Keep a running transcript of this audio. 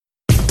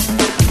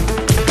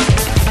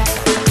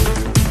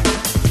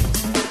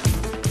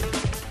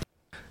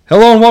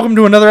Hello and welcome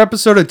to another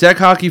episode of Deck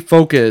Hockey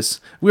Focus.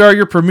 We are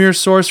your premier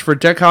source for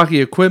deck hockey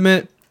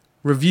equipment,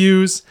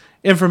 reviews,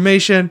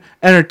 information,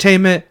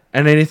 entertainment,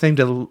 and anything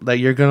that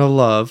you're going to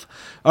love.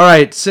 All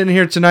right, sitting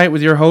here tonight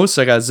with your hosts,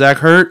 I got Zach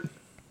Hurt,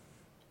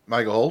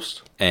 Michael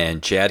Holst,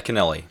 and Chad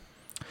Kennelly.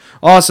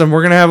 Awesome.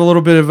 We're going to have a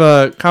little bit of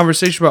a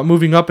conversation about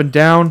moving up and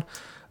down.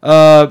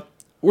 We're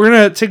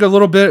going to take a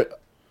little bit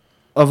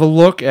of a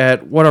look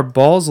at what our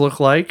balls look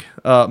like.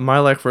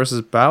 Milek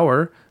versus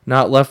Bauer.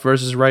 Not left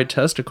versus right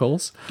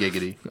testicles.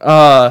 Giggity.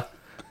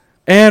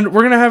 And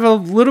we're going to have a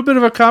little bit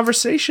of a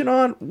conversation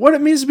on what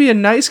it means to be a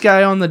nice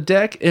guy on the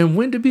deck and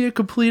when to be a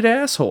complete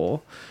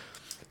asshole.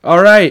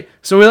 All right.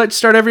 So we like to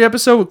start every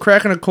episode with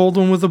cracking a cold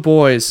one with the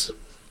boys.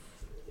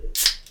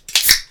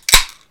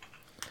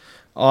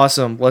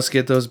 Awesome. Let's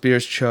get those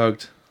beers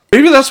chugged.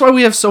 Maybe that's why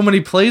we have so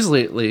many plays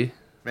lately.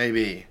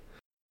 Maybe.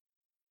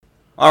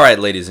 All right,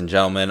 ladies and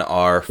gentlemen,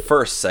 our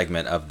first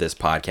segment of this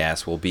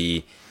podcast will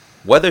be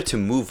whether to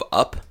move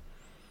up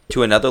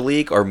to another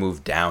league or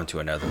move down to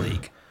another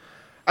league.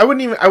 I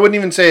wouldn't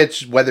even say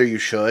it's whether you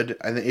should.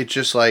 I think it's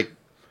just like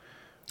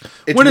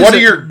what are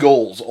your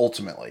goals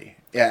ultimately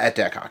at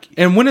deck hockey?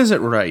 And when is it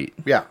right?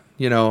 Yeah.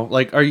 You know,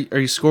 like are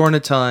you scoring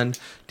a ton?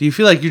 Do you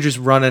feel like you're just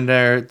running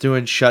there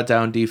doing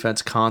shutdown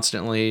defense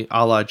constantly,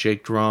 a la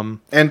Jake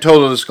Drum? And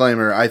total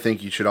disclaimer, I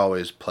think you should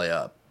always play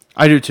up.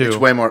 I do too. It's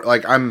way more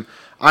like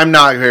I'm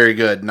not very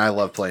good, and I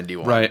love playing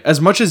D1. Right.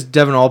 As much as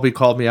Devin Albee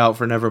called me out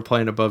for never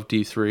playing above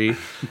D3,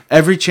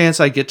 every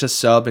chance I get to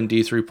sub in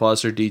D3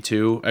 plus or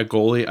D2 at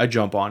goalie, I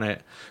jump on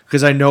it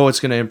because I know it's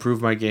going to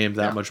improve my game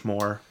that much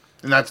more.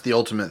 And that's the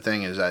ultimate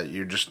thing is that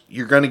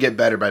you're going to get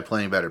better by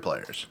playing better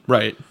players.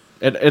 Right.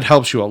 It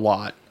helps you a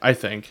lot, I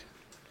think.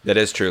 That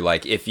is true.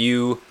 Like if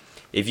you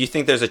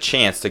think there's a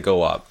chance to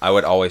go up, I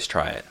would always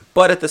try it.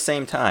 But at the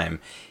same time,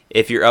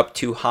 if you're up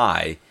too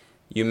high,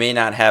 you may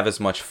not have as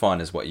much fun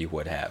as what you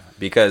would have.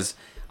 Because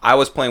I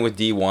was playing with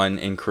D1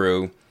 in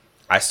crew.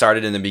 I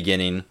started in the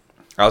beginning.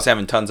 I was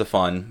having tons of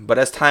fun. But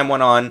as time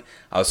went on,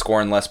 I was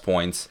scoring less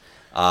points.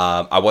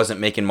 I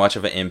wasn't making much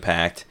of an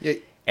impact. Yeah.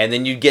 And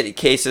then you'd get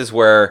cases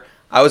where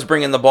I was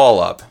bringing the ball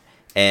up.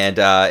 And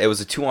it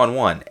was a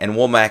 2-on-1. And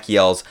Womack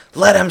yells,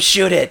 "Let him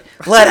shoot it!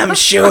 Let him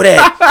shoot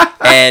it!"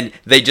 And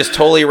they just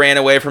totally ran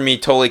away from me,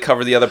 totally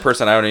covered the other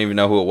person. I don't even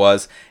know who it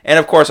was. And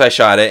of course I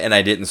shot it and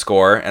I didn't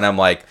score. And I'm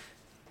like,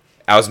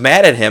 I was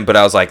mad at him, but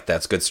I was like,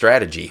 that's good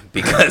strategy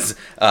because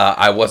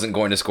I wasn't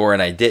going to score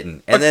and I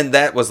didn't. And then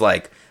that was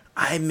like,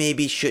 I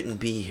maybe shouldn't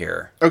be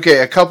here. Okay,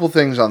 a couple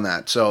things on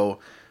that. So,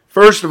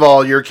 first of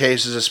all, your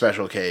case is a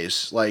special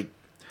case. Like,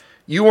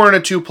 you weren't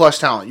a 2+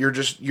 talent.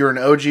 You're an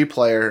OG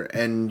player,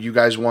 and you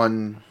guys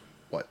won,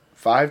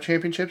 5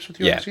 championships with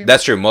you on the team?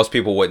 That's true. Most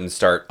people wouldn't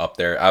start up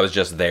there. I was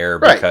just there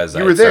because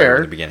you were started there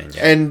in the beginning.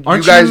 Yeah. And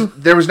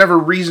there was never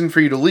reason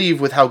for you to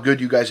leave with how good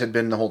you guys had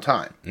been the whole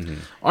time. Mm-hmm.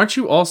 Aren't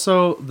you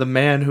also the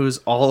man who's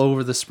all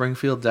over the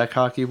Springfield Deck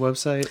Hockey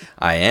website?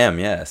 I am,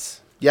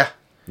 yes. Yeah.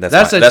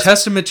 That's a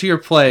testament to your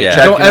play.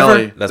 Yeah. Don't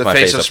ever, That's the my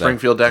face face of up there.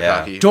 Springfield Deck Yeah.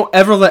 Hockey. don't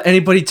ever let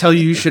anybody tell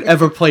you should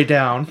ever play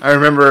down. I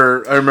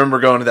remember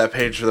going to that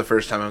page for the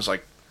first time. I was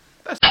like,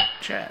 that's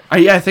Chad.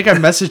 I think I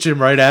messaged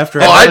him right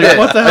after. Oh, I Like, did.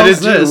 What the hell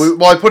is this?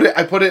 Well, I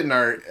put it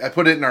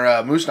in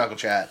our Moose Knuckle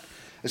chat.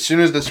 As soon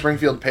as the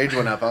Springfield page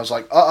went up, I was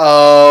like,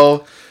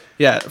 "Uh-oh,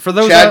 Yeah, for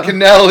those Chad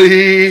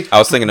Kennelly." I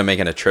was thinking of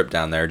making a trip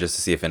down there just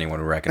to see if anyone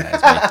would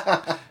recognize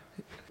me.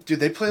 Dude,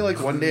 they play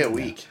like one day a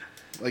week.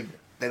 Like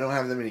they don't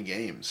have that many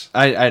games.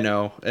 I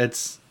know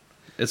it's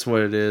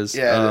what it is.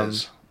 Yeah, it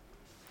is.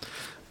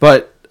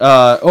 But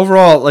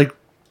overall, like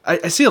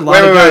I see a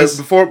lot of guys.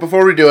 Wait.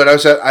 Before we do it,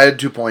 I had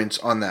 2 points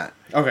on that.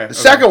 Okay. The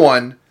second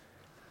one,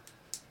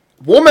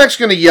 Womack's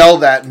going to yell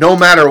that no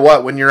matter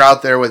what when you're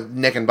out there with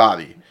Nick and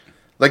Bobby.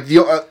 Like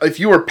if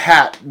you were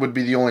Pat, would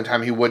be the only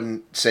time he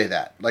wouldn't say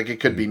that. Like it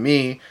could be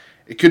me,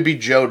 it could be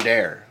Joe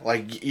Dare.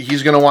 Like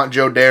he's going to want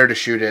Joe Dare to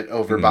shoot it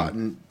over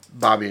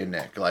Bobby and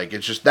Nick. Like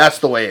it's just that's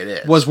the way it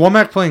is. Was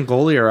Womack playing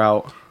goalie or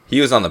out? He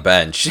was on the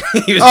bench.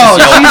 He was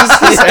Jesus,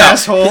 this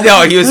asshole!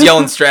 No, he was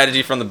yelling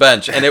strategy from the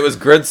bench, and it was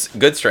good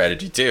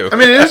strategy too. I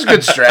mean, it is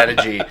good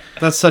strategy.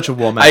 That's such a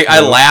Womack.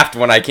 I laughed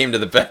when I came to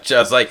the bench. I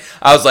was like,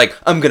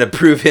 I'm gonna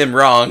prove him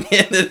wrong,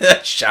 and then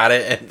I shot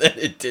it, and then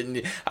it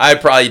didn't. I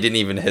probably didn't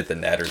even hit the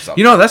net or something.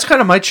 You know, that's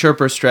kind of my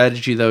chirper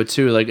strategy though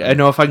too. Like I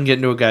know if I can get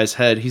into a guy's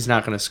head, he's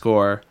not going to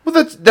score.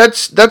 Well,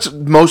 that's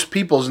most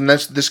people's, and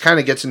this kind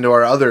of gets into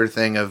our other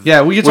thing of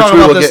we can talk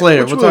about this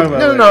later.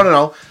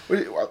 No.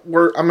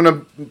 I'm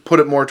gonna put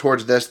it more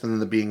towards this than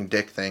the being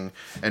dick thing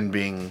and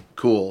being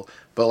cool.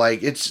 But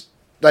like it's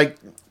like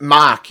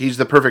Mock, he's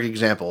the perfect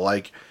example.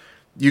 Like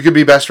you could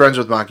be best friends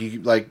with Mock.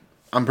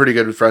 I'm pretty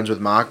good with friends with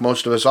Mock.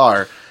 Most of us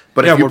are.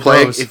 But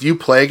if you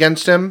play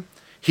against him,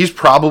 he's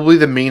probably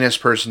the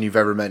meanest person you've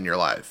ever met in your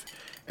life,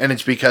 and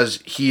it's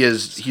because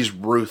he's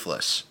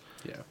ruthless.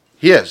 Yeah,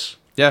 he is.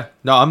 Yeah,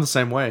 no, I'm the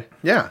same way.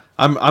 Yeah,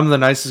 I'm the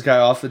nicest guy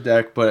off the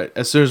deck, but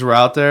as soon as we're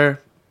out there,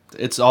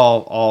 it's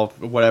all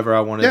whatever I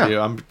want to do.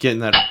 I'm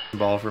getting that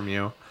ball from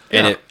you.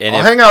 I'll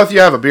hang out with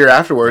you, have a beer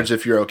afterwards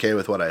if you're okay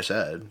with what I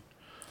said.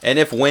 And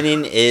if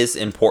winning is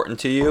important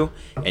to you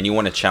and you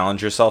want to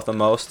challenge yourself the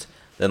most,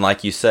 then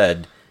like you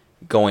said,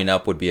 going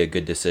up would be a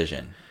good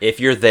decision. If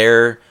you're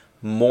there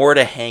more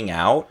to hang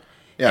out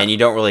and you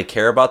don't really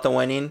care about the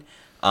winning,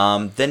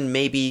 then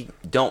maybe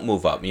don't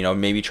move up.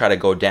 Maybe try to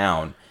go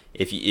down.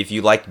 If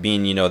you like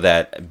being,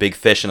 that big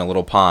fish in a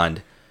little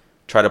pond,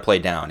 try to play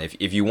down.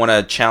 If you want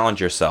to challenge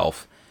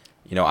yourself,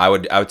 I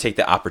would take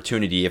the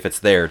opportunity if it's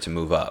there to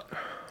move up.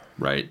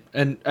 Right.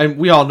 And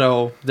we all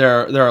know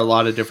there are a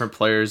lot of different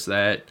players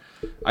that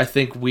I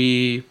think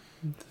we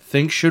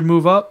think should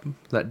move up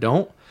that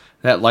don't,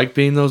 that like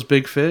being those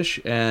big fish,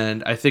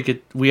 and I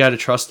think we got to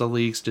trust the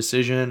league's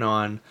decision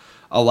on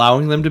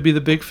allowing them to be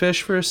the big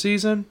fish for a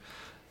season.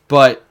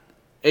 But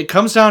it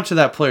comes down to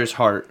that player's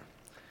heart.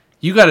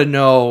 You got to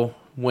know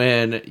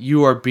when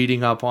you are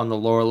beating up on the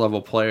lower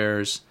level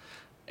players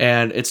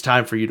and it's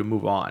time for you to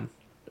move on.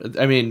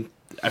 I mean,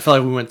 I feel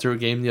like we went through a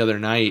game the other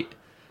night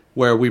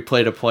where we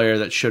played a player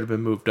that should have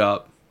been moved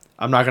up.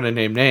 I'm not going to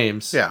name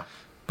names. Yeah.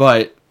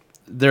 But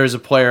there's a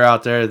player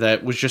out there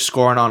that was just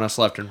scoring on us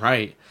left and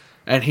right,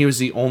 and he was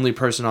the only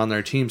person on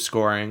their team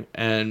scoring.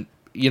 And,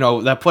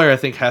 that player I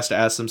think has to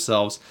ask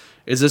themselves,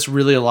 is this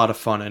really a lot of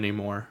fun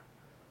anymore?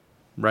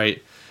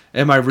 Right?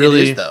 Am I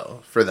really... It is,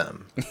 though, for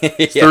them.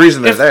 It's the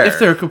reason they're there. If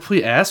they're a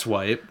complete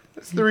asswipe.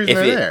 It's the reason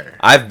they're there.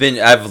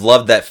 I've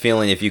loved that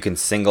feeling if you can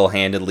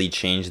single-handedly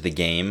change the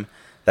game.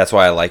 That's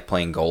why I like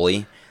playing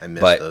goalie. I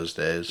miss those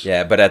days.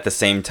 Yeah, but at the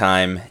same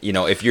time,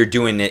 if you're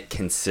doing it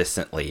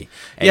consistently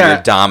and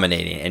you're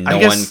dominating and no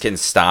one can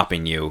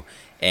stopping you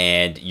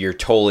and you're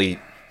totally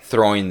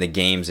throwing the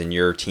games in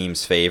your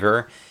team's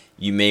favor,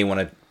 you may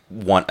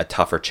want a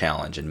tougher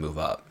challenge and move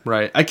up.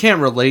 Right. I can't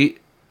relate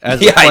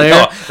as a player. I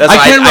know.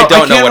 I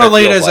don't know what it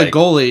relate feels as a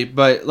goalie,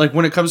 but like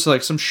when it comes to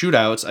like some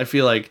shootouts, I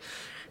feel like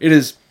it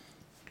is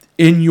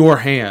in your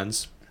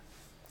hands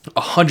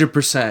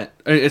 100%.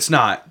 It's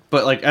not,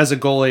 but like as a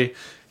goalie,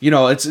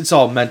 it's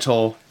all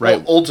mental, right?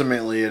 Well,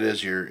 ultimately,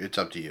 it's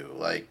up to you.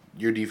 Like,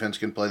 your defense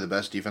can play the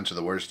best defense or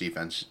the worst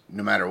defense.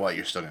 No matter what,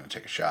 you're still going to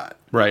take a shot.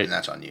 Right. And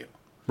that's on you.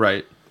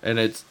 Right. And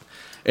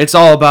it's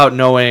all about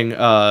knowing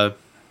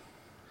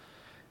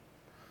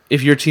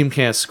if your team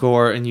can't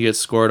score and you get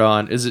scored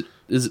on, is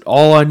it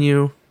all on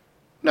you?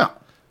 No.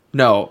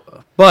 No.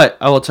 But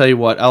I will tell you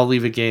what, I'll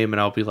leave a game and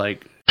I'll be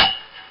like,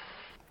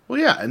 well,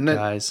 yeah. And then,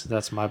 guys,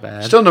 that's my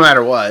bad. Still, no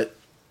matter what,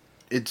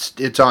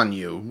 it's on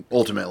you,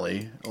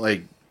 ultimately.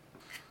 Like,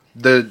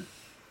 the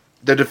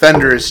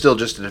defender is still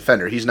just a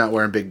defender. He's not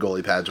wearing big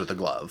goalie pads with a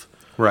glove.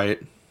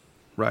 Right.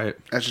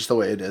 That's just the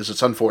way it is.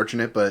 It's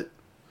unfortunate, but...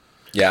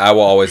 Yeah, I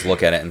will always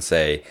look at it and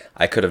say,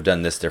 I could have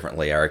done this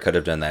differently, or I could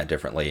have done that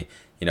differently.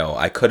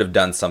 I could have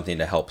done something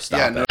to help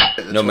stop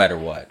it, no matter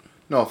what.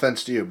 No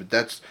offense to you, but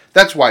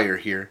that's why you're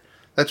here.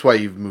 That's why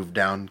you've moved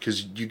down,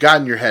 because you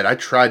got in your head. I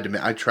tried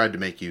to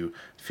make you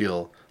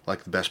feel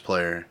like the best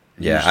player.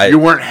 Yeah, you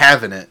weren't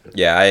having it.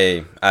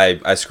 Yeah,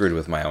 I screwed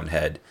with my own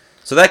head.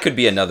 So that could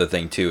be another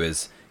thing too.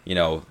 Is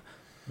don't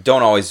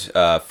always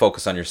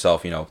focus on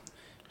yourself.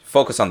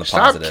 Focus on the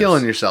positives. Stop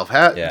killing yourself.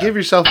 Give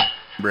yourself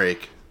a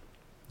break.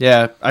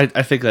 Yeah,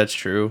 I think that's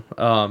true.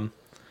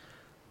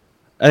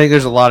 I think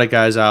there's a lot of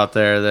guys out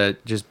there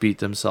that just beat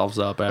themselves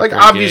up after like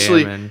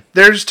obviously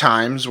there's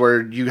times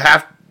where you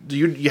have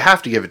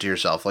to give it to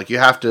yourself. Like, you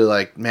have to,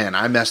 like, man,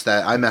 I messed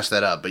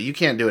that up, but you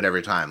can't do it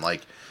every time.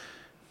 Like,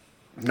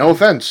 no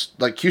offense,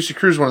 like, QC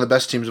Crew is one of the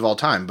best teams of all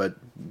time, but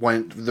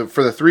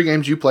for the 3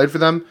 games you played for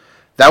them,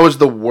 that was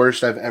the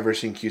worst I've ever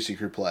seen QC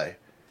Crew play,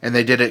 and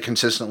they did it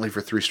consistently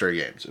for 3 straight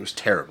games. It was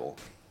terrible.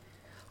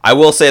 I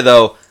will say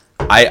though,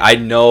 I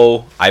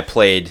know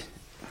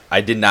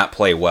I did not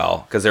play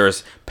well,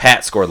 because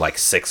Pat scored like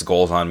 6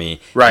 goals on me,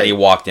 right? And he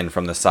walked in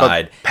from the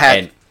side.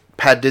 But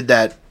Pat did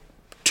that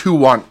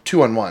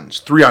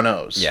 2-on-1s,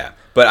 3-on-0s. Yeah,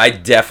 but I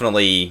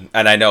definitely,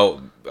 and I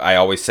know I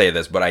always say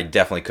this, but I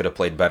definitely could have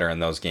played better in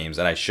those games,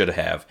 and I should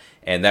have.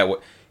 And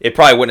it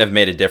probably wouldn't have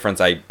made a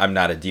difference. I'm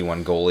not a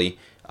D1 goalie.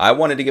 I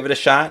wanted to give it a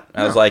shot.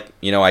 I was like,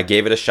 I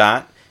gave it a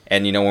shot.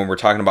 And, when we're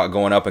talking about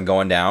going up and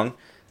going down,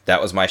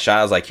 that was my shot.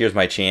 I was like, here's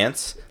my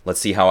chance. Let's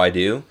see how I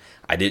do.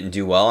 I didn't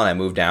do well, and I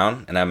moved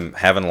down, and I'm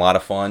having a lot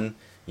of fun,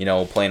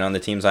 playing on the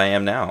teams I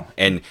am now.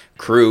 And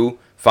Crew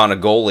found a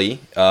goalie.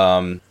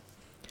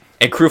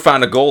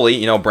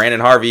 Brandon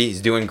Harvey,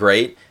 he's doing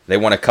great. They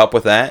won a cup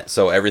with that,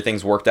 so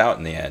everything's worked out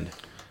in the end.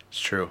 It's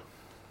true.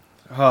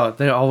 Oh,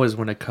 they always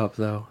win a cup,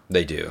 though.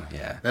 They do,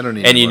 yeah. They don't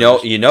need. And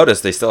you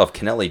notice they still have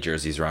Kennelly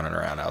jerseys running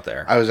around out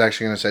there. I was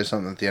actually going to say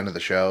something at the end of the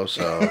show,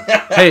 so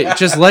hey,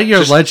 just let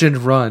your legend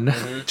run.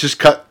 Just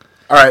cut.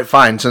 All right,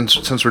 fine.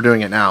 Since we're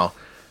doing it now,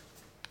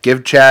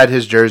 give Chad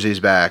his jerseys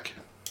back.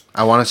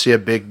 I want to see a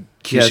big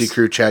QC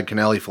Crew Chad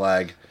Kennelly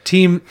flag.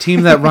 Team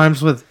that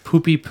rhymes with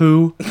poopy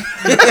poo.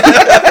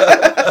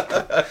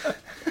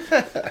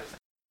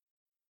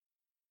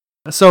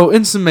 So,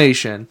 in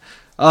summation,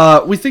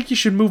 we think you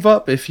should move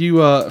up if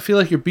you feel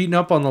like you're beating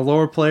up on the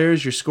lower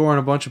players, you're scoring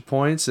a bunch of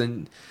points,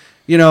 and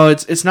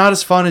it's not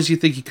as fun as you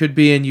think it could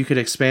be, and you could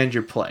expand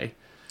your play.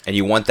 And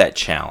you want that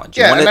challenge.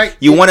 Yeah,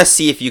 you want to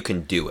see if you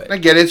can do it. I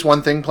get it. It's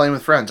one thing playing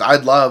with friends.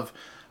 I'd love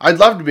I'd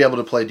love to be able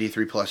to play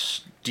D3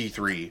 plus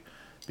D3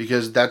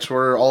 because that's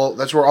where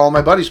all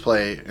my buddies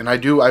play, and I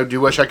do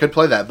wish I could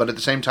play that. But at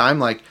the same time,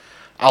 like,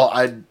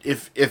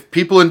 if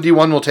people in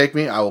D1 will take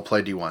me, I will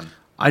play D1.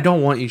 I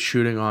don't want you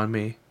shooting on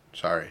me.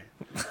 Sorry.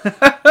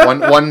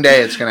 one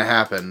day it's gonna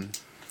happen.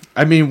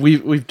 I mean,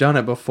 we've done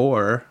it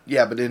before.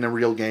 Yeah, but in a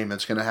real game,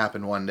 it's gonna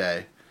happen one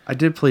day. I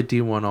did play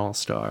D1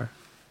 All-Star.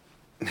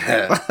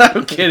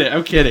 I'm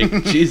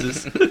kidding.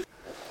 Jesus.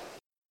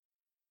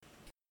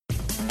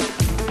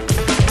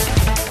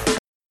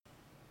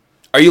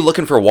 Are you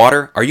looking for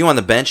water? Are you on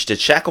the bench? Did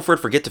Shackelford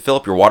forget to fill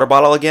up your water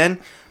bottle again?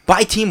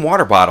 Buy Team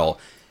Water Bottle.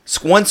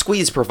 One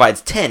squeeze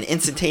provides 10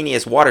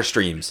 instantaneous water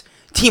streams.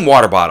 Team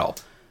Water Bottle.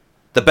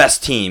 The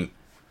best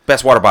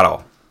water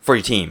bottle for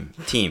your team.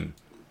 Team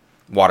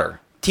Water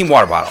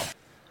Bottle.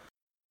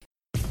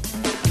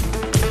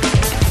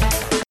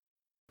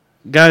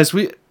 Guys,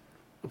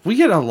 we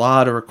get a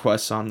lot of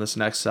requests on this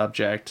next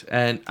subject,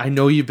 and I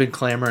know you've been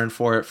clamoring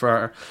for it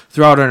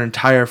throughout our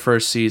entire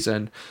first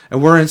season,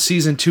 and we're in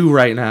season 2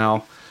 right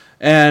now,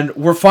 and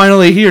we're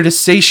finally here to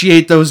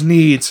satiate those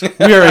needs.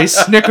 We are a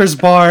Snickers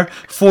bar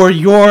for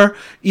your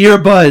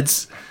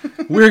earbuds.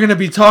 We're going to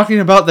be talking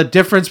about the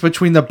difference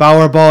between the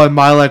Bauer ball and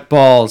Milek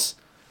balls.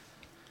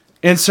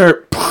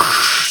 Insert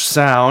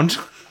sound.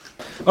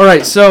 All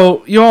right,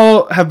 so you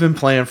all have been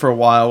playing for a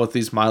while with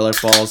these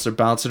Milek balls. They're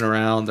bouncing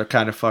around. They're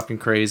kind of fucking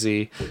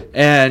crazy.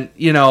 And,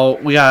 we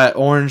got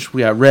orange,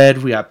 we got red,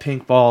 we got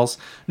pink balls.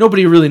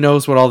 Nobody really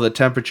knows what all the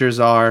temperatures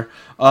are.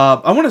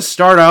 I want to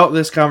start out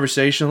this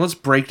conversation. Let's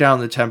break down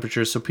the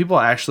temperatures so people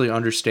actually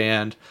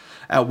understand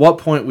at what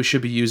point we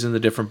should be using the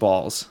different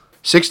balls.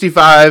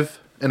 65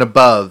 and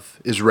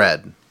above is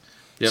red.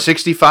 Yep.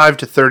 65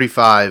 to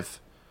 35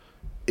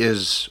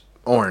 is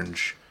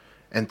orange.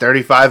 And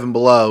 35 and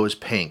below is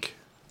pink.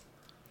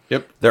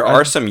 Yep. There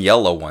are some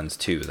yellow ones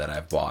too that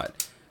I've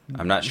bought.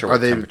 I'm not sure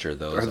what temperature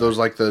those are. Those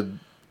like the...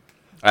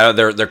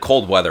 they're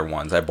cold weather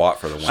ones I bought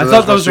for the winter. I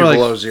thought those were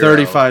below like zero.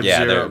 35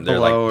 Yeah, zero, they're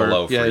like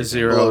below freezing.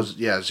 zero.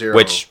 Zero.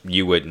 Which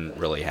you wouldn't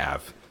really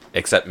have,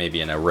 except maybe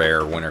in a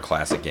rare Winter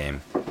Classic game.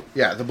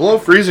 Yeah, the below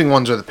freezing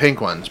ones are the pink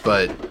ones,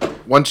 but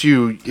if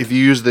you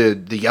use the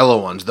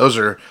yellow ones, those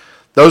are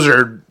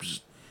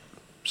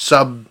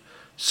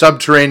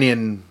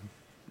subterranean.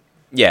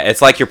 Yeah,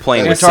 it's like you're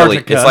playing with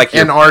Antarctica. silly. It's like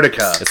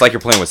Antarctica. It's like you're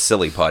playing with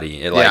silly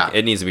putty.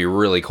 It needs to be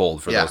really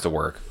cold for Yeah. those to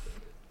work.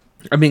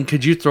 I mean,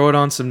 could you throw it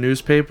on some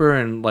newspaper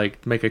and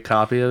make a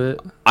copy of it?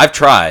 I've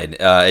tried.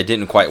 It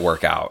didn't quite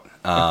work out.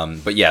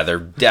 But yeah, they're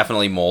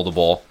definitely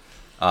moldable.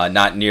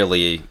 Not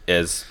nearly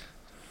as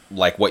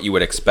like what you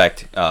would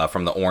expect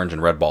from the orange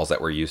and red balls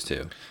that we're used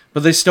to.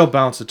 But they still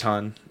bounce a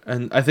ton,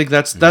 and I think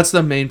that's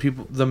the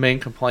main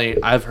complaint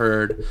I've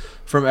heard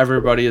from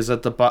everybody is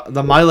that the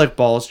Milek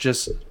balls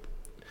just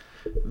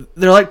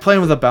they're like playing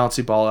with a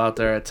bouncy ball out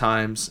there at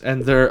times,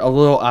 and they're a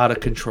little out of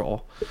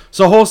control.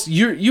 So, Holst,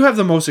 you have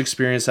the most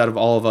experience out of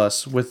all of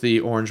us with the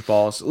orange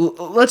balls.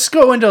 Let's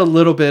go into a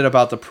little bit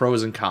about the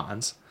pros and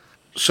cons.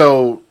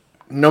 So,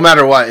 no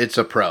matter what, it's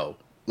a pro.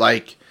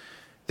 Like,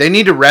 they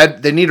need a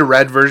red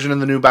version of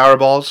the new Bauer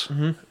balls.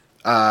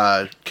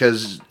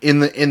 Because in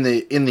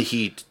the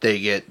heat they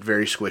get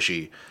very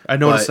squishy. I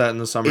noticed that in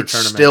the summer it's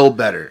tournament. Still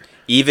better.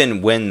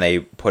 Even when they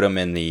put them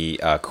in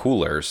the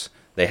coolers,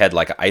 they had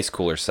like an ice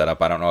cooler set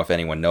up. I don't know if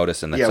anyone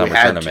noticed in the summer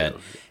tournament.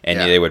 And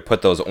they would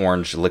put those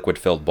orange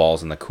liquid-filled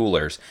balls in the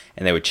coolers,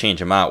 and they would change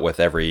them out with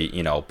every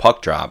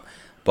puck drop.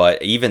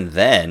 But even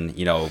then,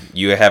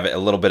 you have a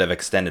little bit of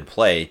extended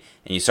play,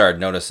 and you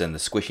started noticing the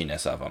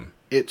squishiness of them.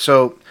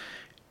 So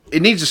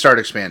it needs to start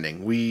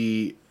expanding.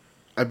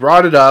 I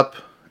brought it up.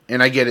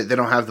 And I get it. They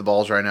don't have the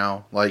balls right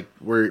now. Like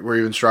we're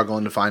even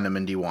struggling to find them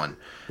in D1.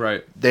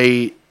 Right.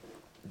 They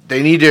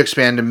need to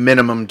expand to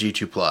minimum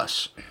D2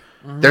 plus.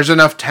 There's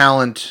enough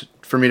talent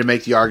for me to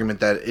make the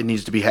argument that it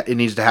needs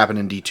to happen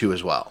in D2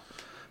 as well.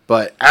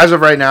 But as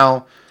of right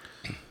now,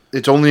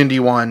 it's only in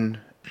D1,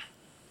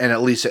 and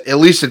at least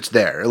it's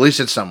there. At least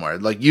it's somewhere.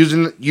 Like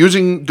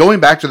going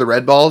back to the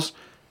red balls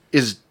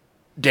is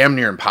damn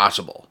near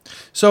impossible.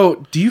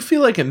 So, do you feel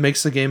like it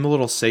makes the game a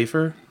little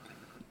safer?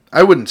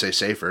 I wouldn't say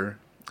safer.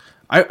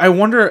 I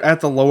wonder at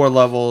the lower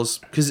levels,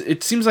 because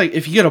it seems like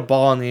if you get a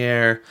ball in the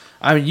air,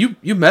 I mean,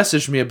 you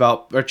messaged me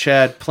about, or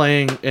Chad,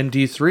 playing in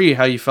D3,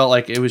 how you felt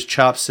like it was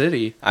Chop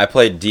City. I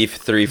played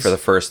D3 for the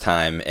first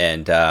time,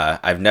 and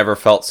I've never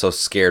felt so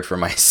scared for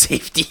my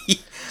safety.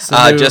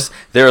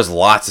 There was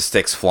lots of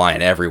sticks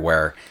flying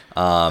everywhere.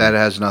 That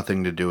has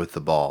nothing to do with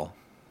the ball.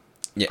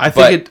 Yeah, I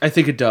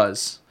think it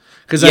does.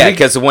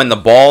 Because when the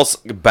ball's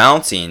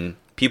bouncing,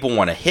 people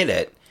want to hit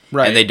it,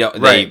 right? And they don't.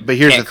 Right, but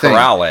here's can't the thing.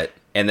 corral it.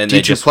 And then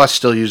D2 Plus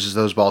still uses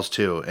those balls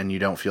too, and you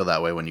don't feel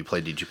that way when you play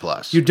D2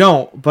 Plus. You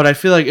don't, but I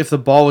feel like if the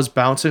ball was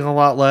bouncing a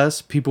lot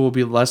less, people would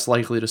be less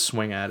likely to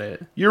swing at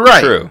it. You're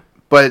right. True.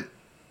 But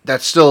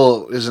that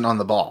still isn't on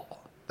the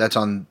ball. That's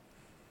on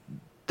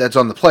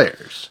the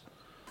players.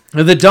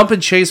 And the dump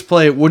and chase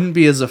play wouldn't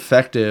be as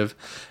effective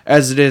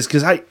as it is,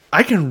 because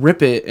I can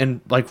rip it and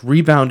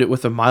rebound it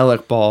with a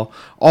Milek ball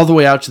all the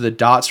way out to the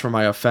dots for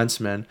my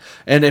offenseman.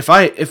 And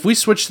if we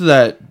switch to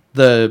that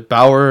the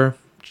Bauer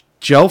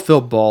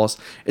gel-filled balls,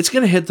 it's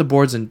going to hit the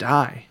boards and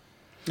die.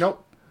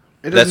 Nope.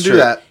 It doesn't That's do true.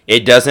 that.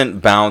 It doesn't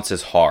bounce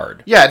as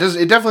hard. Yeah, it does.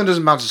 It definitely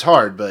doesn't bounce as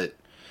hard, but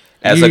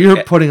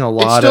You're putting a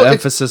lot still- of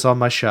emphasis on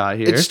my shot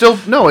here. it still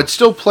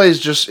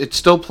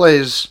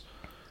plays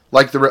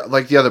like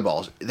the other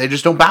balls. They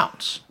just don't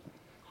bounce.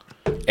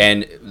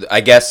 And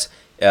I guess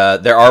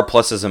there are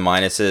pluses and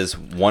minuses.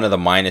 One of the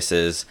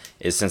minuses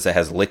is since it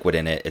has liquid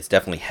in it, it's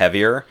definitely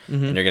heavier,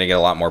 and you're going to get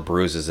a lot more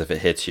bruises if it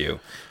hits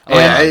you. Oh,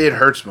 yeah, it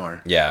hurts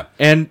more. Yeah.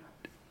 And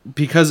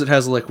because it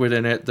has liquid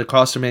in it, the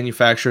cost to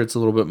manufacture it's a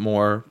little bit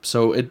more.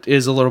 So it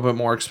is a little bit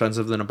more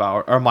expensive than a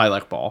Bauer or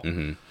Milek ball.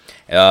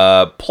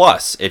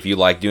 Plus, if you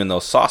like doing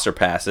those saucer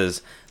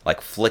passes,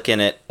 like flicking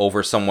it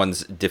over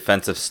someone's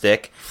defensive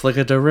stick, Flick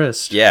it to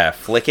wrist. yeah,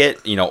 flick it,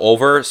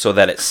 over so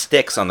that it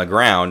sticks on the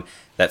ground,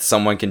 that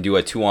someone can do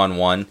a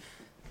 2-on-1.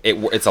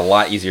 It's a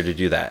lot easier to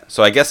do that.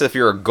 So I guess if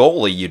you're a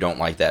goalie, you don't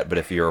like that, but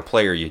if you're a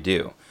player, you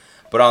do.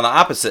 But on the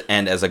opposite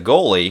end, as a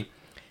goalie,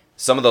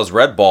 some of those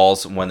red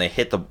balls, when they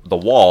hit the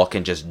wall,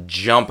 can just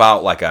jump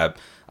out like a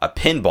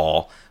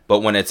pinball. But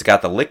when it's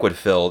got the liquid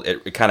filled,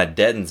 it kind of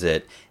deadens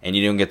it, and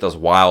you don't get those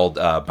wild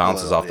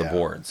bounces off the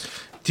boards.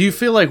 Do you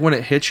feel like when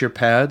it hits your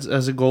pads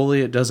as a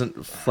goalie, it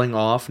doesn't fling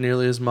off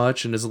nearly as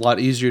much and is a lot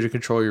easier to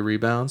control your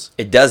rebounds?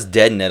 It does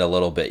deaden it a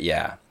little bit,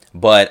 yeah.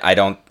 But I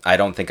don't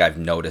think I've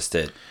noticed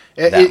it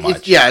that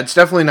much. It's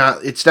definitely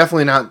not. It's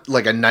definitely not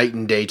like a night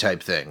and day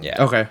type thing.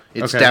 Yeah. Okay.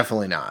 It's okay.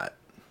 definitely not.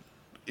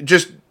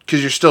 Just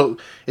because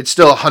it's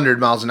still 100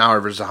 miles an hour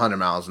versus 100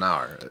 miles an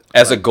hour.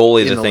 As a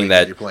goalie, in the thing league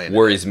that you're playing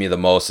worries me the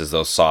most is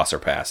those saucer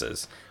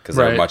passes, because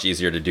they're Right. much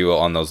easier to do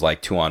on those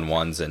like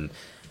 2-on-1s, and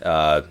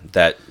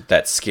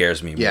that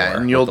scares me more. Yeah,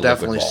 and you'll with the liquid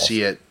definitely balls.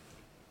 see it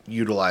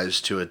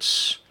utilized to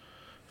its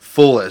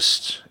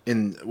fullest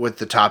with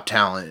the top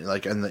talent,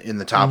 like in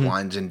the top Mm-hmm.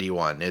 lines in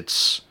D1.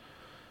 It's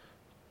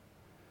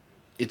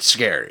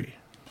scary.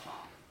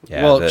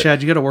 Yeah, Well,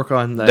 Chad, you got to work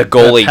on that, the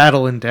goalie- that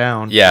paddling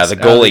down. Yeah, It's the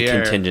out of goalie the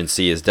air.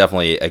 contingency is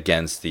definitely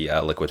against the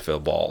liquid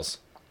filled balls.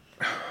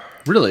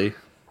 Really?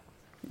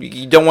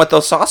 You don't want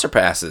those saucer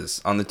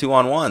passes on the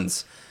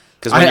 2-on-1s.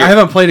 Because I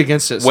haven't played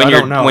against it, so I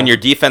don't know. when your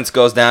defense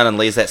goes down and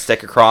lays that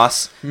stick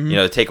across,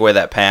 to take away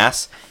that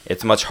pass,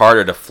 it's much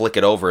harder to flick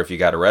it over if you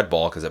got a red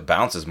ball because it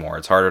bounces more.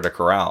 It's harder to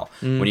corral.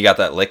 When you got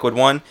that liquid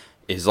one,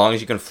 as long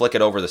as you can flick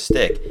it over the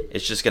stick,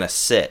 it's just going to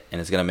sit, and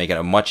it's going to make it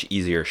a much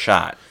easier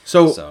shot.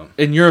 So,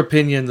 in your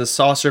opinion, the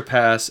saucer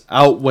pass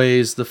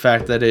outweighs the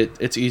fact that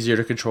it's easier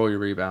to control your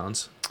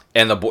rebounds.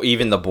 And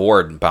even the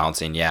board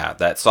bouncing, yeah,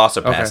 that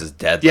saucer pass Okay. is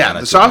deadly. Yeah, on a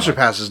the saucer 2-on-1.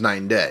 pass is night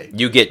and day.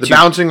 You get the two-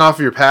 bouncing off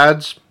of your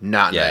pads,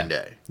 not Yeah. night and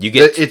day.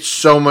 It's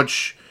so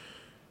much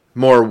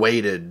more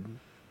weighted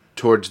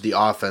towards the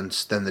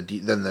offense than the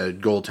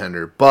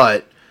goaltender,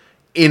 but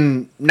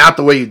in not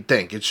the way you'd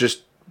think. It's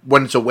just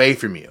when it's away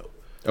from you.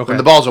 Okay. When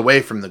the ball's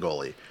away from the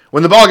goalie.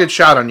 When the ball gets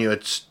shot on you,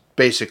 it's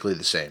basically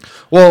the same.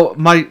 Well,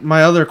 my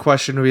other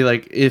question would be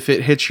like, if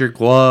it hits your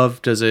glove,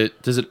 does it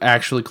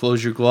actually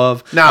close your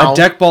glove? No. A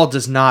deck ball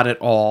does not at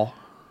all.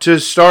 To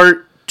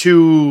start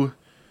to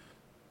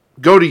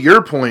go to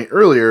your point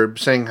earlier,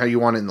 saying how you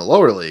want it in the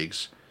lower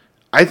leagues,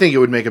 I think it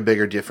would make a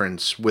bigger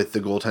difference with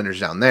the goaltenders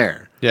down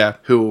there. Yeah.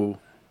 Who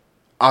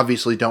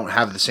obviously don't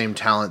have the same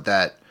talent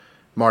that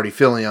Marty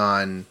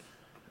Filion,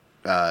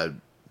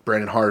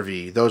 Brandon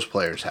Harvey, those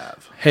players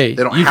have. Hey,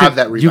 they don't you have could,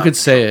 that rebound. You could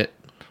say it.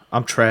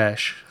 I'm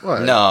trash.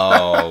 What?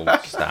 No,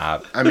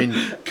 stop. I mean,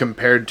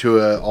 compared to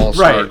an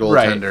all-star Right,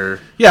 goaltender.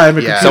 Yeah, I'm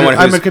a Yeah. computer, Someone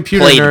I'm who's a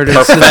computer played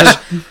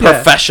nerd.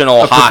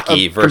 professional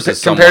hockey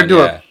versus compared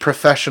someone, to a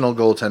professional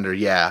goaltender,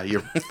 yeah,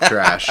 you're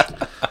trash.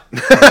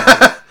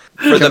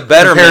 for the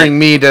betterment. Comparing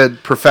me to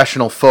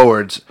professional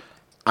forwards,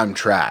 I'm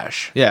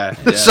trash. Yeah,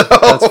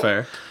 that's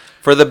fair.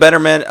 For the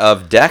betterment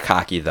of deck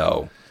hockey,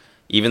 though,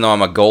 even though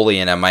I'm a goalie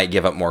and I might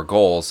give up more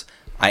goals,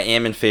 I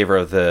am in favor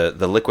of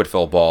the liquid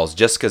fill balls,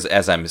 just because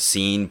as I'm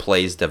seeing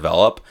plays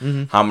develop,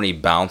 how many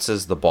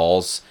bounces the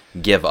balls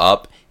give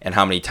up and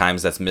how many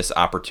times that's missed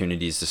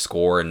opportunities to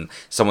score, and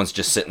someone's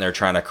just sitting there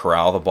trying to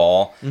corral the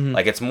ball.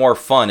 Like, it's more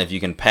fun if you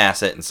can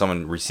pass it and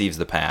someone receives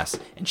the pass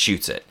and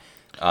shoots it.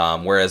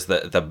 Whereas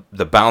the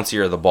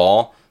bouncier the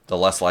ball, the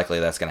less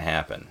likely that's going to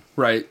happen.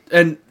 Right,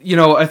 and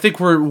I think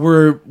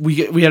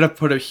we had to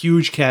put a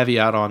huge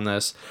caveat on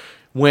this.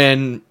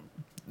 When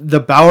the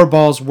Bauer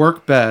balls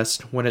work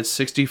best when it's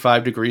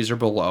 65 degrees or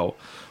below.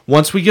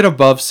 Once we get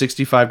above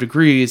 65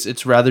 degrees,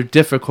 it's rather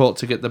difficult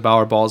to get the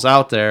Bauer balls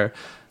out there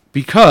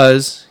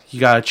because you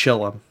gotta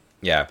chill them.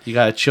 Yeah. You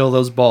gotta chill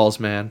those balls,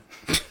 man.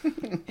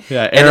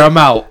 Yeah, air them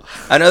out.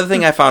 Another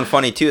thing I found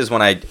funny too is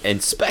when I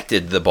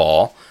inspected the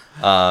ball,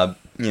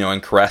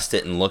 and caressed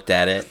it and looked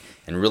at it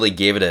and really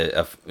gave it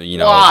a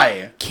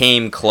Why?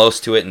 came close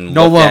to it and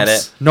No looked at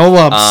lumps. it. No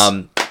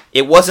lumps.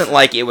 It wasn't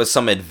like it was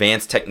some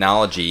advanced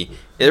technology.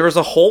 There was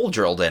a hole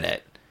drilled in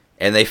it,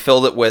 and they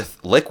filled it with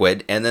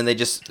liquid, and then they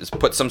just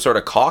put some sort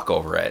of caulk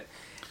over it.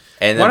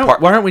 And Why then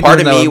aren't we part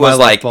doing of that me with was Milac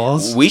like,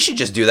 balls? we should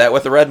just do that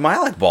with the red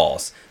Milac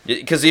balls.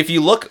 Because if you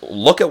look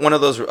at one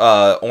of those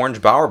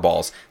orange Bauer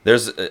balls,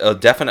 there's a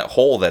definite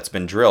hole that's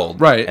been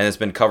drilled, Right. and it's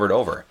been covered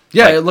over.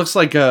 Yeah, Like, it looks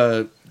like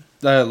a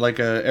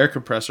air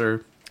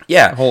compressor.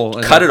 yeah. hole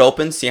in Cut it. it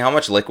open, see how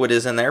much liquid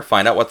is in there,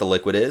 find out what the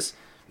liquid is,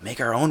 make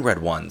our own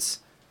red ones.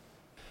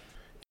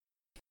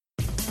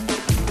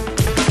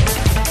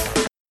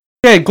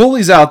 Okay,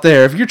 goalies out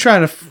there, if you're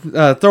trying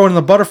to throw in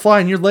the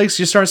butterfly and your legs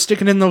you start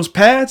sticking in those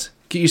pads,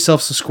 get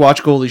yourself some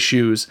Squatch goalie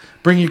shoes.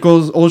 Bring your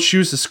old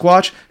shoes to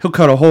Squatch. He'll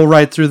cut a hole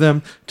right through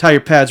them. Tie your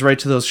pads right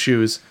to those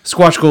shoes.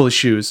 Squatch goalie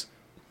shoes.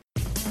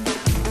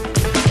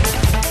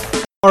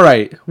 All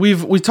right,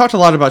 we talked a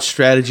lot about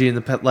strategy in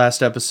the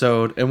last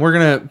episode, and we're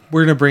gonna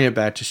bring it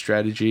back to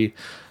strategy.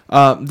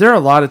 There are a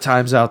lot of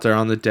times out there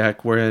on the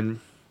deck wherein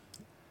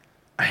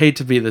I hate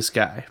to be this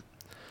guy,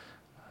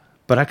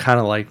 but I kind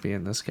of like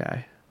being this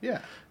guy.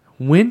 Yeah.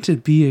 When to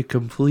be a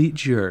complete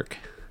jerk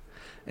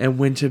and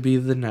when to be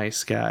the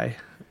nice guy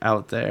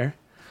out there.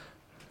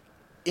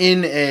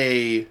 In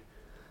a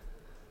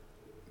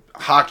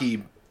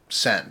hockey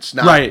sense,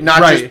 not Right, not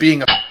right. just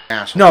being a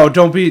asshole. No,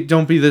 don't be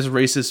this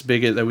racist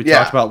bigot that we Yeah,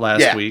 talked about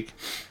last yeah. week.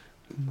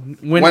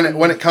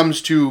 When it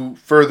comes to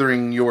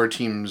furthering your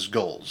team's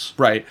goals.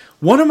 Right.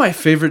 One of my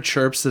favorite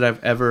chirps that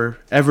I've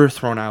ever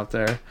thrown out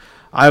there.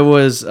 I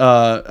was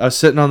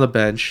sitting on the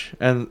bench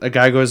and a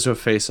guy goes to a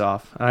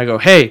face-off and I go,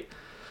 "Hey,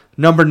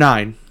 number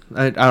 9."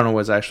 I don't know what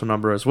his actual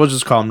number is. We'll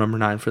just call him number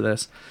 9 for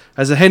this.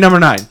 I said, "Hey,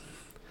 number 9,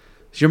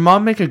 does your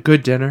mom make a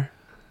good dinner?"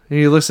 And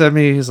he looks at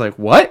me. He's like,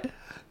 "What?" I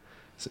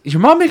said, "Your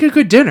mom make a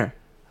good dinner?"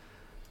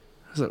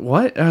 I was like,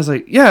 "What?" I was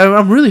like, "Yeah,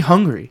 I'm really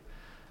hungry.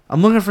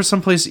 I'm looking for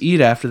some place to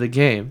eat after the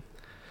game."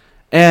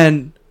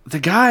 And the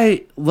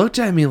guy looked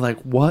at me like,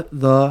 "What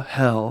the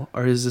hell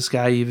is this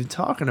guy even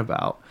talking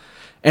about?"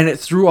 And it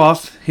threw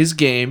off his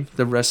game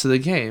the rest of the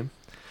game.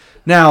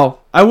 Now,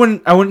 I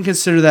wouldn't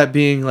consider that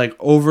being like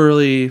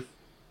overly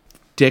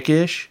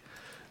dickish.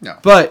 No.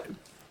 But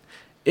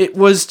it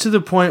was to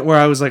the point where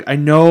I was like, I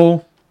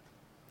know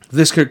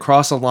this could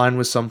cross a line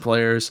with some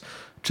players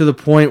to the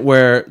point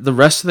where the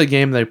rest of the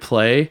game they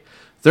play,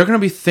 they're going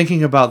to be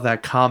thinking about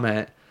that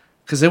comment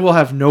because they will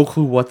have no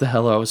clue what the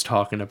hell I was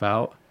talking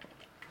about.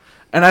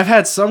 And I've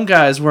had some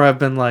guys where I've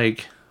been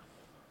like,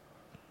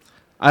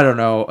 I don't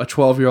know, a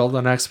 12-year-old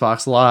on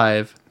Xbox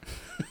Live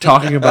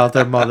talking about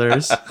their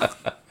mothers.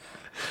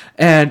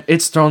 And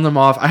it's thrown them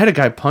off. I had a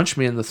guy punch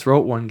me in the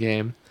throat one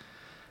game.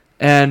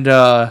 And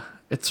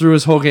it threw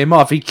his whole game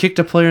off. He kicked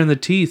a player in the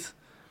teeth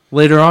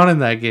later on in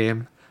that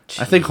game.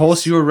 Jeez. I think,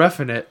 Holst, you were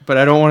reffing it, but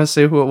I don't want to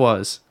say who it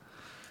was.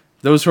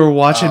 Those who are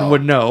watching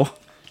would know.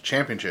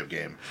 Championship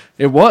game.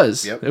 It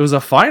was. Yep. It was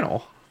a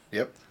final.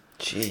 Yep.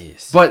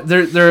 Jeez. But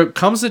there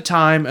comes a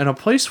time and a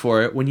place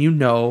for it when you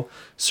know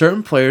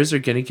certain players are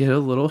going to get a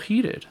little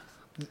heated.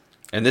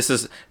 And this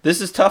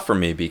is tough for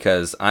me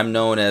because I'm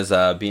known as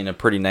being a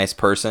pretty nice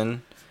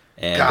person.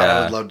 And God,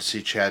 I would love to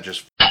see Chad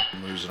just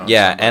lose it on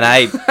yeah, somebody. and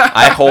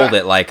I hold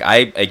it like I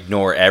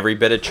ignore every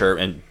bit of chirp,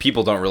 and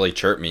people don't really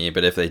chirp me,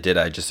 but if they did,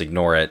 I just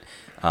ignore it.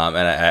 And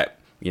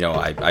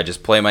I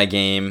just play my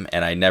game,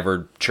 and I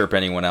never chirp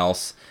anyone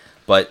else.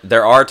 But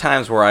there are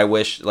times where I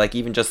wish, like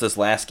even just this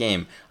last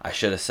game, I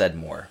should have said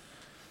more.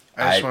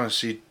 I just want to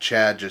see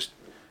Chad just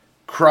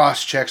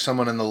cross-check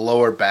someone in the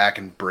lower back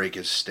and break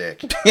his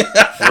stick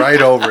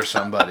right over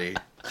somebody.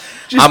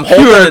 Just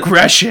pure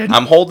aggression.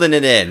 I'm holding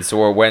it in,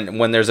 so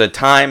when there's a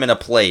time and a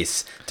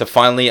place to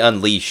finally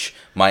unleash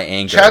my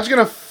anger. Chad's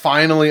going to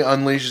finally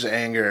unleash his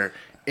anger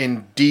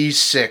in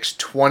D6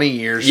 20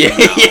 years from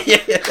now.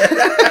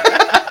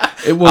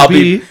 It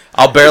will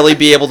I'll barely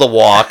be able to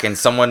walk, and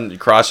someone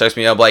cross-checks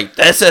me up like,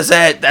 "This is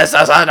it. This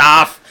is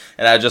enough."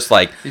 And I just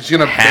like he's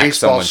gonna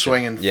baseball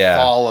swing and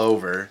fall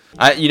over.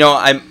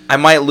 I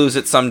might lose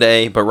it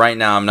someday, but right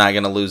now I'm not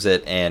gonna lose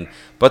it.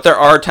 But there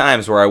are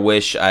times where I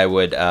wish I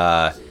would.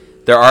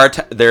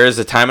 There is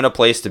a time and a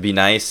place to be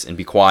nice and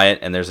be quiet,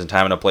 and there's a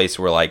time and a place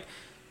where like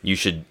you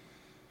should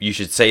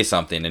say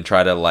something and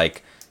try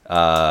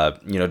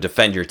to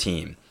defend your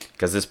team.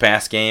 Because this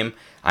past game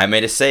I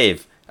made a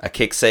save, a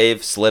kick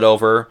save, slid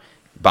over,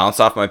 bounced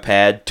off my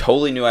pad.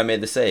 Totally knew I made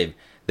the save.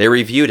 They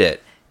reviewed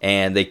it.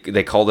 And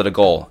they called it a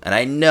goal. And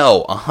I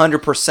know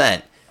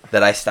 100%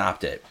 that I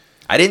stopped it.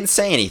 I didn't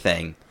say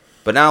anything.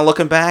 But now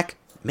looking back,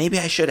 maybe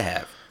I should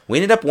have. We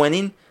ended up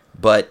winning.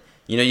 But,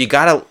 you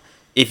got to...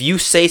 If you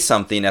say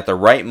something at the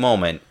right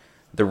moment,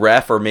 the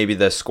ref or maybe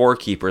the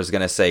scorekeeper is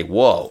going to say,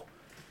 whoa,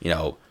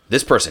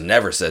 this person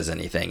never says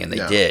anything. And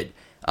they did.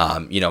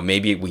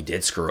 Maybe we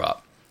did screw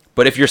up.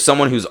 But if you're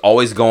someone who's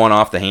always going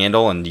off the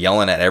handle and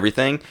yelling at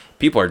everything,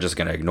 people are just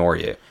going to ignore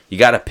you. You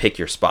got to pick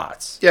your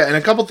spots. Yeah, and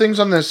a couple things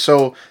on this.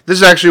 So this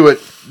is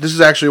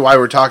actually why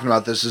we're talking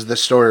about this. Is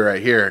this story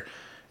right here?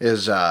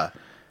 Is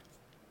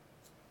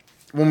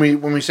when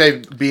we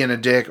say being a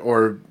dick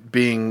or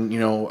being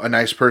a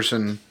nice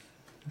person,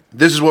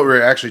 this is what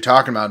we're actually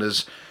talking about.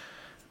 Is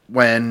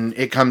when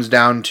it comes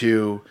down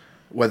to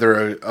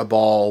whether a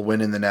ball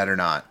went in the net or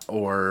not,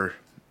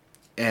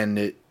 and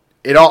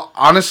it all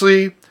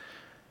honestly.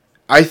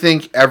 I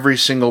think every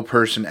single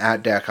person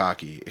at deck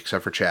hockey,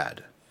 except for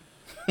Chad,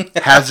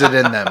 has it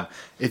in them.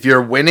 If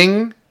you're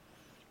winning,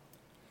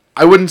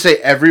 I wouldn't say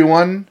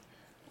everyone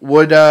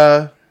would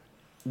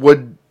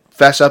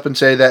fess up and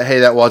say that, hey,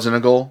 that wasn't a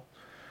goal.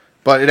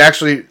 But it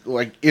actually,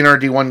 like, in our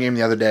D1 game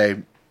the other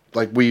day,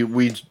 like, we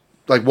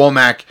like,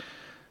 Womack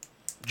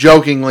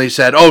jokingly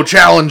said, oh,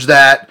 challenge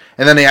that.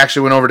 And then they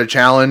actually went over to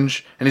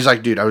challenge. And he's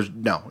like, dude,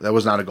 no, that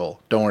was not a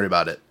goal. Don't worry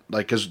about it.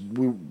 Like, because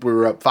we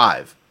were up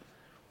 5.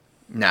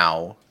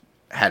 Now,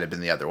 had it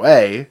been the other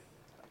way,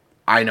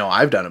 I know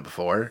I've done it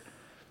before.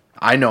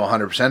 I know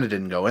 100% it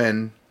didn't go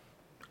in.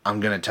 I'm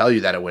going to tell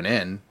you that it went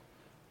in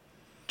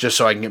just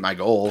so I can get my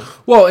goal.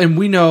 Well, and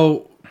we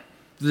know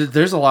that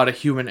there's a lot of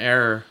human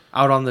error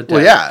out on the deck.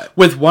 Well, yeah.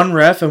 With one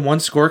ref and one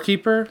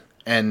scorekeeper.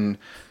 And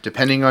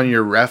depending on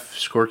your ref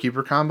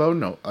scorekeeper combo,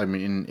 no, I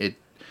mean,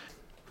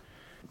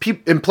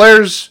 and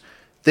players,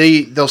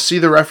 they'll see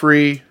the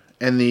referee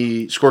and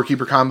the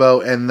scorekeeper combo,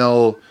 and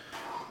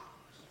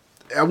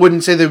I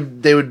wouldn't say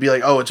they would be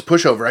like, oh, it's a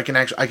pushover.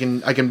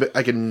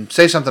 I can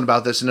say something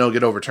about this and it'll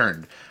get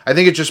overturned. I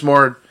think it's just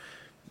more,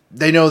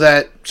 they know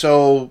that.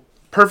 So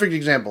perfect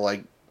example,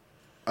 like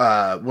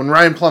when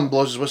Ryan Plum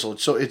blows his whistle,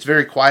 it's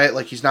very quiet.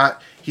 Like he's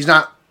not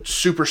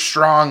super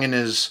strong in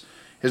his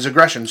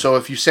aggression. So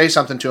if you say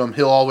something to him,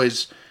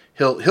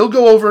 he'll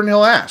go over and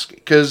he'll ask,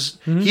 because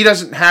he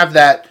doesn't have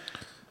that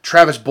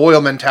Travis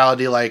Boyle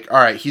mentality. Like, all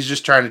right, he's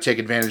just trying to take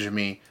advantage of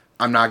me.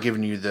 I'm not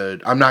giving you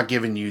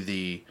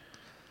the.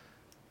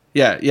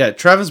 Yeah.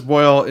 Travis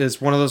Boyle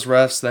is one of those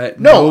refs that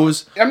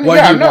knows what he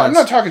wants. I'm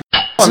not talking.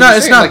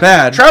 It's not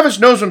bad. Travis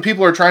knows when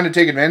people are trying to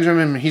take advantage of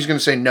him, and he's going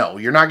to say, "No,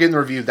 you're not getting the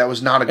review. That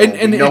was not a goal."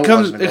 And it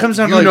comes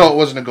down to, like, it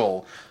wasn't a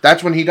goal.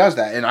 That's when he does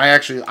that, and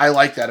I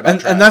like that about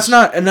Travis. And that's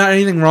not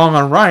anything wrong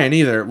on Ryan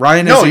either.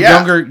 Ryan is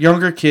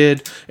younger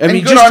kid. I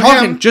mean,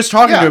 just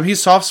talking to him,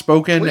 he's soft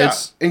spoken. Well,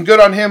 and good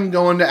on him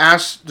going to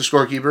ask the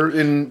scorekeeper,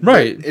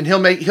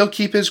 and he'll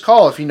keep his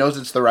call if he knows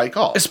it's the right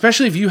call.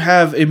 Especially if you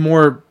have a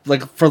more,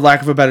 like, for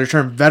lack of a better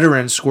term,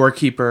 veteran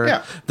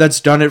scorekeeper that's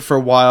done it for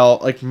a while,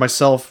 like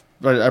myself.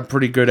 I'm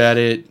pretty good at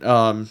it.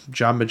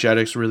 John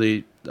Majetic's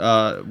really one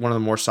of the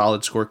more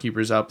solid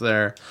scorekeepers out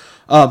there.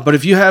 But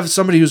if you have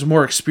somebody who's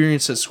more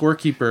experienced at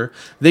scorekeeper,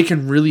 they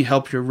can really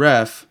help your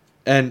ref,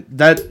 and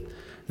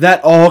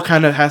that all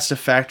kind of has to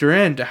factor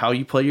into how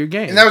you play your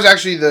game. And that's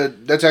actually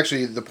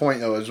the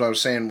point, though, is what I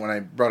was saying when I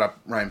brought up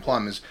Ryan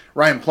Plum. Is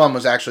Ryan Plum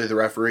was actually the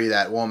referee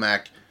that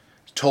Womack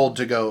told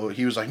to go.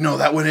 He was like, no,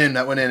 that went in,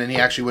 and he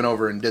actually went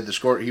over and did the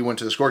score. He went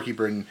to the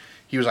scorekeeper and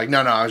he was like,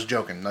 no, I was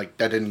joking. Like,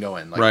 that didn't go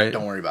in. Like,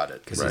 don't worry about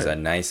it. Because he's a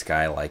nice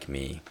guy like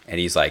me. And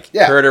he's like,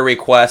 heard a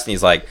request, and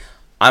he's like,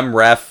 I'm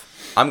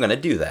ref. I'm going to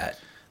do that.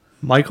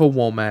 Michael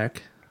Womack.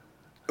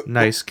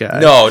 Nice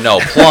guy. No,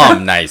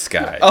 Plum, nice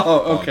guy.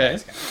 Oh, okay.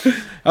 Nice guy.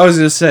 I was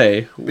going to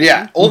say,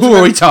 yeah, who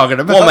are we talking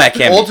about?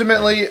 Womack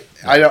ultimately,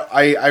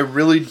 I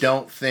really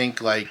don't think,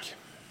 like,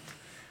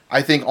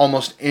 I think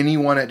almost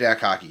anyone at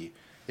deck hockey,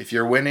 if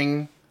you're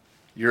winning,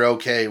 you're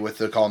okay with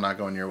the call not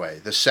going your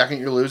way. The second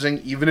you're losing,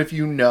 even if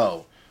you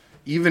know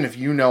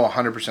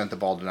 100% the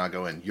ball did not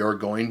go in, you're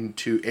going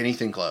to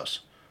anything close.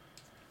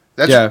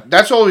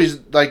 That's always,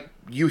 like,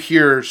 you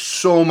hear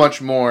so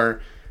much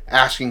more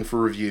asking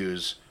for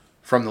reviews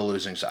from the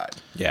losing side.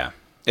 Yeah.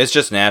 It's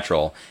just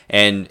natural.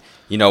 And,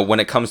 when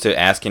it comes to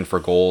asking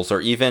for goals,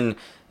 or even,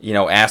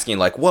 asking,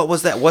 like, what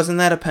was that? Wasn't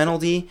that a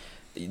penalty?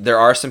 There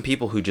are some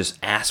people who just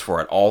ask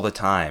for it all the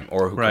time,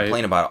 or who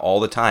complain about it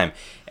all the time.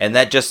 And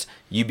that just,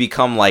 you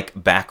become like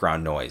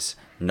background noise.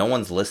 No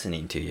one's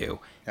listening to you.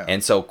 Yeah.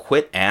 And so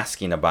quit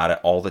asking about it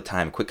all the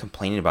time. Quit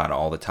complaining about it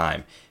all the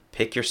time.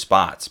 Pick your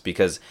spots,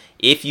 because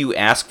if you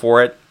ask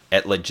for it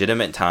at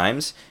legitimate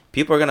times,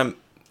 people are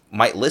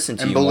might listen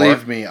to you more. And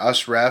believe me,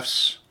 us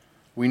refs,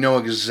 we know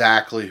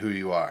exactly who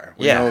you are.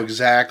 We know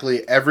exactly,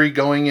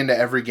 going into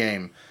every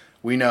game,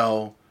 we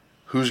know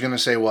who's going to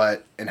say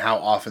what and how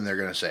often they're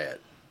going to say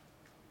it.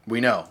 We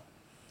know.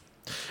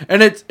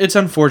 And it's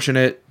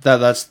unfortunate that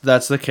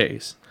that's the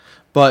case.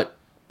 But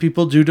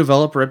people do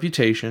develop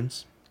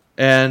reputations.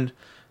 And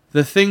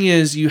the thing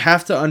is, you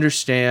have to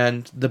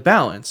understand the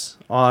balance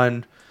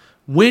on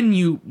when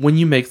you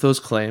make those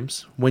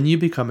claims, when you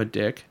become a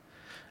dick,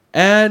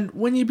 and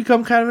when you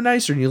become kind of a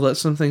nicer and you let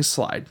some things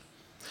slide.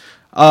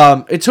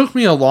 It took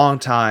me a long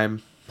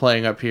time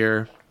playing up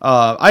here.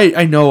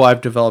 I know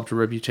I've developed a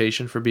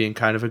reputation for being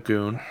kind of a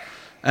goon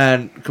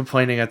and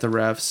complaining at the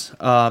refs.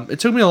 It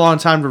took me a long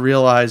time to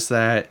realize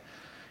that,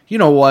 you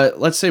know what,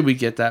 let's say we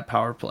get that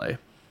power play.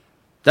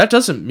 That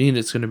doesn't mean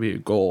it's going to be a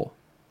goal.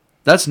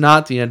 That's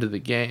not the end of the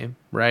game,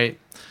 right?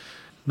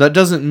 That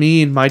doesn't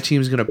mean my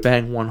team's going to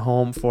bang one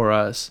home for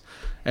us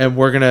and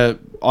we're going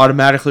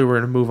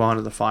to move on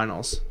to the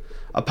finals.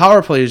 A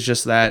power play is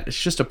just that.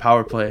 It's just a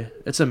power play.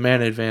 It's a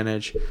man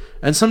advantage.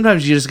 And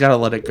sometimes you just got to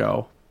let it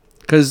go.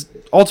 Because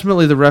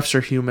ultimately the refs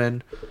are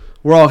human.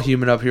 We're all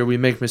human up here. We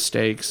make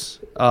mistakes.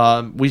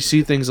 We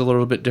see things a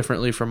little bit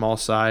differently from all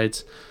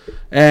sides.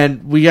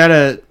 And we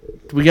gotta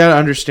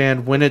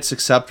understand when it's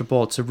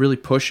acceptable to really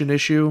push an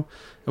issue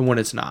and when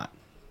it's not.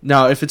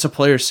 Now, if it's a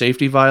player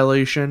safety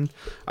violation,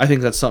 I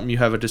think that's something you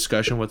have a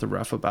discussion with the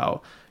ref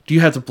about. Do you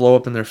have to blow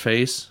up in their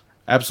face?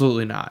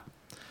 Absolutely not.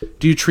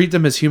 Do you treat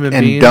them as human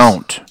And beings?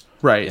 don't.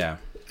 Right. Yeah.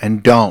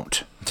 And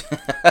don't.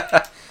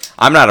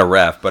 I'm not a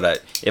ref,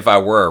 but if I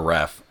were a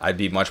ref, I'd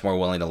be much more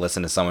willing to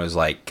listen to someone who's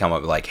like, come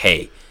up like,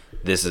 hey,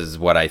 this is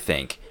what I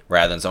think,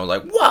 rather than someone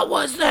like, what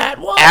was that?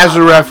 What? As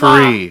a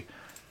referee,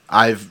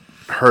 I've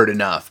heard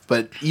enough.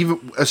 But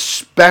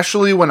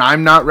especially when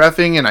I'm not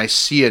reffing and I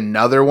see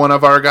another one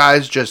of our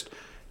guys just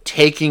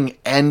taking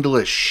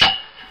endless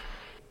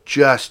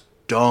just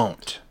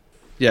don't.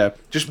 Yeah.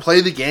 Just play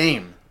the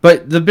game.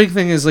 But the big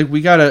thing is, like,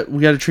 we gotta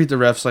treat the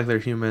refs like they're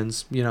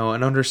humans, you know,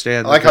 and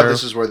understand. I like how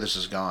this is where this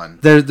has gone.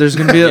 There's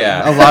gonna be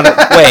Yeah. a lot of.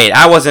 Wait,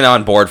 I wasn't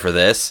on board for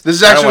this. This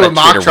is I don't actually what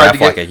wanna treat Mock a tried ref to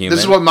get. like a human.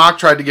 This is what Mock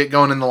tried to get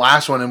going in the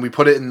last one, and we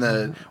put it in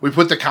the. We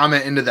put the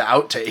comment into the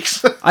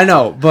outtakes. I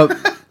know, but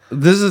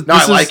this is. No,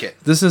 I like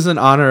it. This is in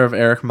honor of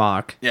Eric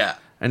Mock. Yeah,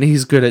 and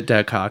he's good at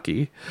deck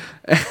hockey,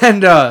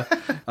 and the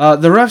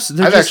refs.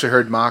 I've actually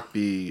heard Mock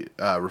be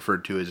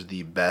referred to as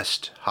the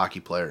best hockey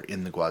player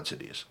in the Quad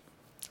Cities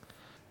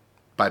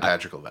by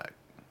Patrick Levac.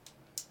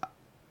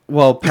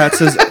 Well, Pat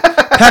says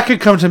Pat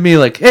could come to me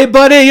like, "Hey,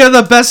 buddy, you're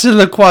the best in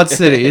the Quad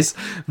Cities,"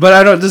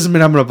 but doesn't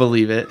mean I'm gonna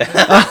believe it.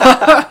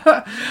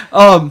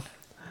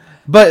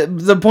 But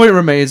the point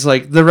remains,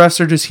 like, the refs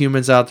are just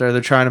humans out there.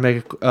 They're trying to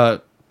make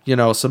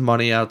some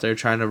money out there,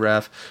 trying to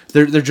ref.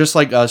 They're just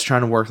like us,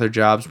 trying to work their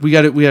jobs. We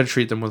got to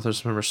treat them with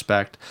some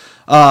respect.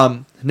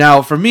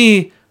 Now, for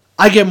me,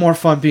 I get more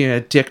fun being a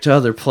dick to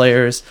other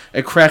players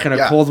and cracking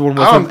a cold one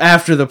with them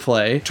after the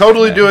play.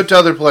 Totally do it to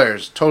other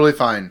players. Totally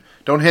fine.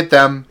 Don't hit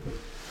them.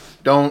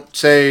 Don't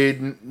say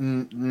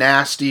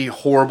nasty,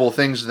 horrible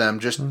things to them.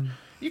 Just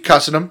you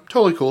cussing them.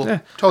 Totally cool. Yeah.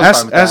 Totally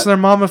fine with that. Ask their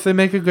mom if they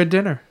make a good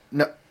dinner.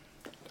 No,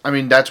 I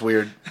mean that's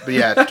weird, but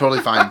yeah,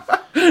 totally fine.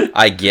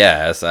 I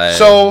guess.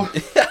 So,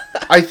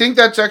 I think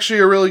that's actually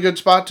a really good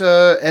spot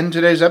to end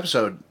today's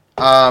episode.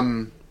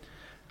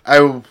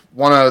 I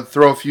want to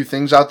throw a few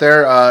things out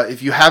there.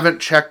 If you haven't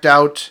checked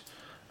out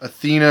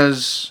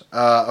Athena's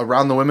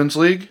Around the Women's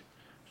League,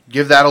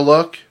 give that a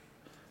look.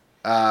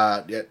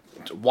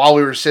 While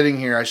we were sitting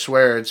here, I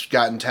swear it's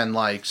gotten 10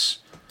 likes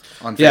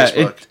on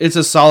Facebook. It's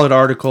a solid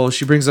article.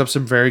 She brings up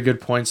some very good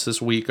points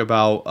this week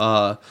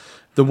about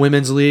the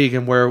women's league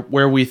and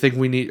where we think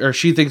we need, or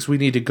she thinks we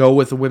need to go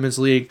with the women's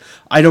league.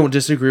 I don't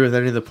disagree with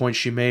any of the points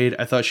she made.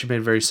 I thought she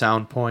made very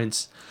sound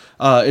points.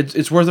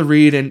 It's worth a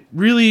read, and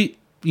really,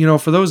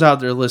 for those out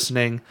there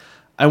listening,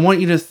 I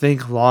want you to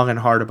think long and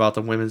hard about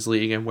the women's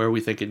league and where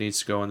we think it needs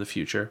to go in the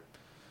future.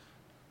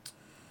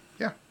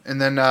 Yeah,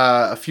 and then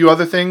a few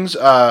other things.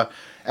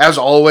 As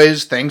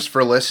always, thanks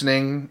for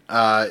listening.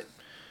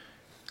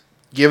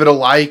 Give it a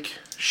like,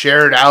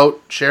 share it out,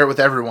 share it with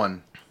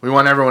everyone. We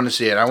want everyone to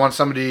see it. I want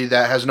somebody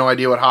that has no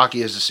idea what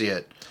hockey is to see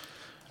it.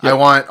 Yep. I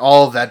want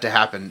all of that to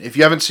happen. If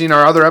you haven't seen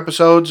our other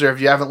episodes, or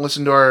if you haven't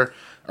listened to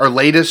our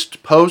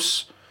latest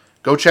posts,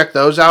 go check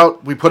those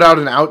out. We put out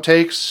an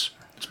outtakes.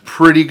 It's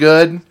pretty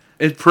good.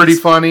 It's pretty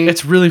funny.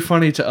 It's really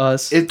funny to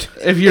us.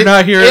 If you're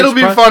not here, it'll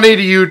be funny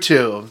to you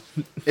too.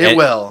 It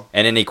will.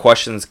 And any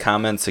questions,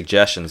 comments,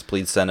 suggestions,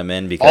 please send them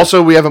in. Because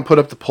also, we haven't put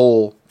up the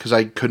poll because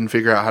I couldn't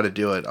figure out how to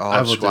do it. I'll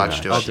have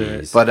Squatch do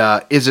it.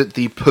 But is it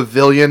the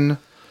pavilion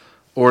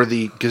or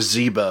the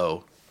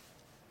gazebo?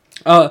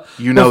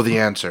 The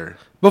answer.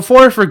 Before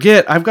I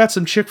forget, I've got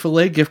some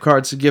Chick-fil-A gift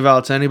cards to give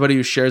out to anybody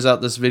who shares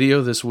out this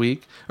video this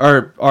week,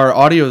 or our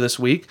audio this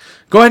week.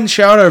 Go ahead and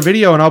shout out our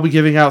video, and I'll be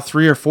giving out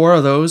 3 or 4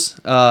 of those.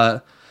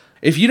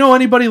 If you know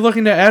anybody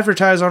looking to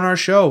advertise on our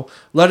show,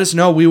 let us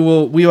know. We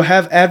will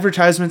have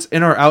advertisements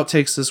in our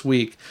outtakes this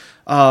week.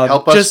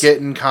 Help us get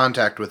in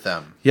contact with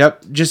them.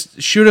 Yep.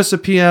 Just shoot us a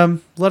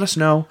PM. Let us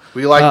know.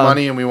 We like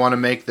money, and we want to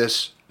make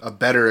this a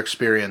better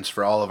experience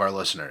for all of our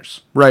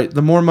listeners. Right.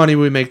 The more money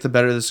we make, the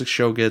better this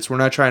show gets. We're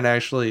not trying to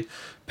actually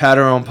pat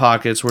our own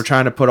pockets. We're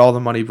trying to put all the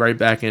money right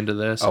back into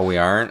this. Oh, we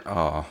aren't?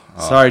 Oh.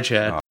 Sorry,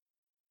 Chad.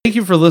 Thank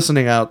you for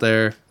listening out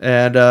there,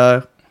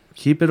 and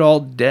keep it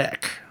all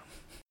deck.